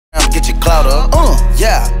clout up.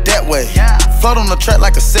 Yeah, that way. Float on the track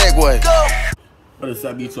like a Segway. What is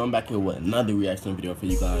up, YouTube? I'm back here with another reaction video for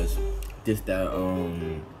you guys. This that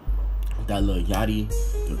little Yachty,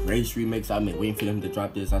 the race remix. I've been waiting for them to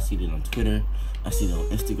drop this. I see it on Twitter. I see it on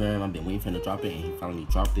Instagram. I've been waiting for him to drop it, and he finally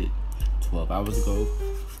dropped it 12 hours ago.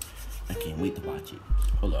 I can't wait to watch it.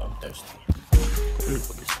 Hold on, I'm thirsty.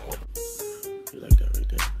 You like that right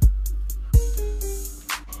there?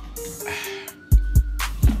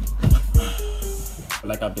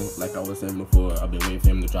 Like I was saying before, I've been waiting for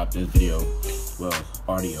him to drop this video. Well,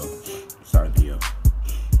 audio. Sorry, video.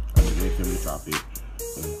 I've been waiting for him to drop it,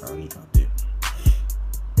 and he finally dropped it.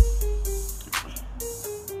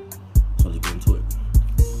 So let's get into it.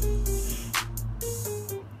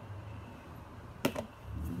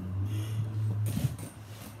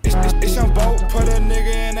 It's your boat, put a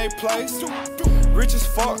nigga in a place. Rich as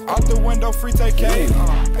fuck, out the window, free Tay-K.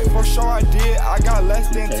 For sure I did, I got less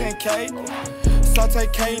than 10K. Saw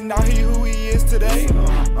Tay-K, now he who he is today.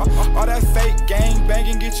 All that fake gang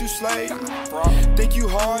banging get you slayed. Think you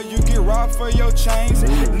hard, you get robbed for your chains.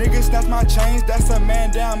 Niggas snatch my chains, that's a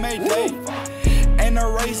man down Mayday. Ain't a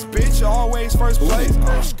race, bitch, always first place.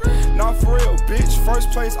 Not for real, bitch,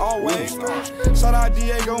 first place always. Shout out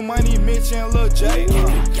Diego, Money, Mitch, and Lil J.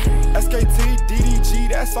 SKT, DDG,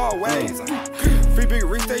 that's always. Free Big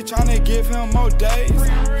Rich, they tryna give him more days.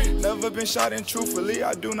 Never been shot, and truthfully,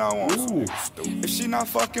 I do not want you. If she not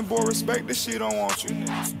fucking boy, respect that she don't want you.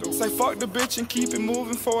 Say fuck the bitch and keep it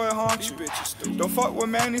moving for it haunt you. Don't fuck with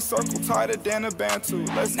Manny, circle tighter than a Bantu.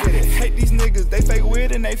 Let's get it. Hate these niggas, they fake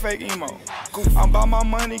weird and they fake emo. I'm about my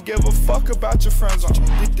money, give a fuck about your friends on.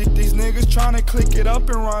 These niggas tryna click it up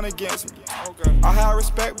and run against me. I had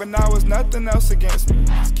respect, but now it's nothing else against me.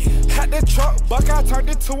 Had that truck, buck, I turned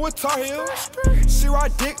it to a tar heel. She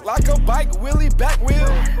ride dick like a bike, wheelie back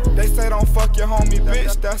wheel. They say don't fuck your homie,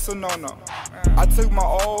 bitch, that's a no-no. I took my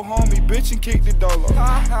old homie, bitch, and kicked the dolo.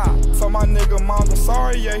 Told my nigga moms I'm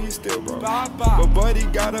sorry, yeah, he still bro. But buddy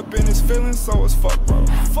got up in his feelings, so it's fuck bro.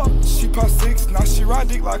 She pop 6, now she ride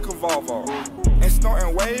dick like a Volvo. And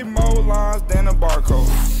snorting way more lines than a barcode.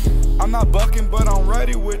 I'm not bucking, but I'm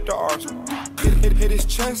ready with the arsenal. Hit his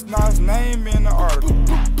chest, now his name in the article.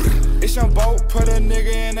 It's your boat, put a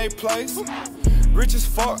nigga in a place. Rich as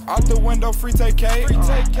fuck, out the window, free Tay-K.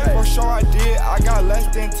 For sure I did, I got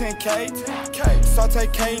less than 10K. Saw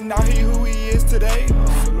Tay-K, now he who he is today.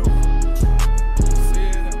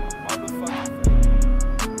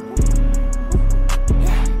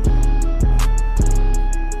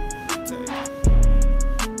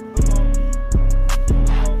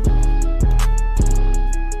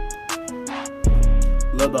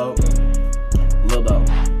 Lil Bo.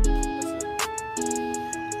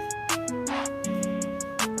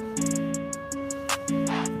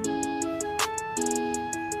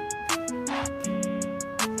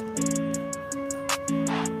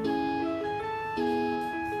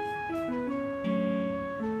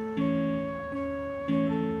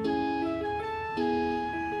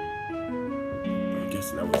 I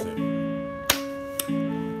guess that was it.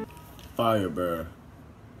 Fire, bro.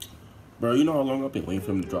 Bro, you know how long I've been waiting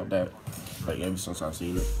for him to drop that? Like, ever since I've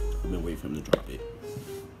seen it, I've been waiting for him to drop it.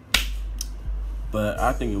 But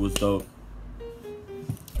I think it was dope.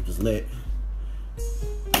 It was lit.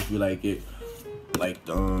 If you like it, like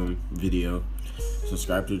the video.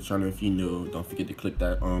 Subscribe to the channel if you're new. Don't forget to click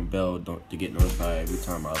that bell to get notified every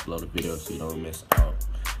time I upload a video so you don't miss out.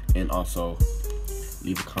 And also,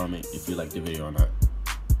 leave a comment if you like the video or not.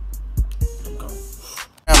 I'm gone.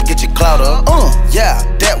 Get your clout up. Yeah,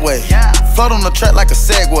 that way. Float on the track like a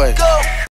Segway.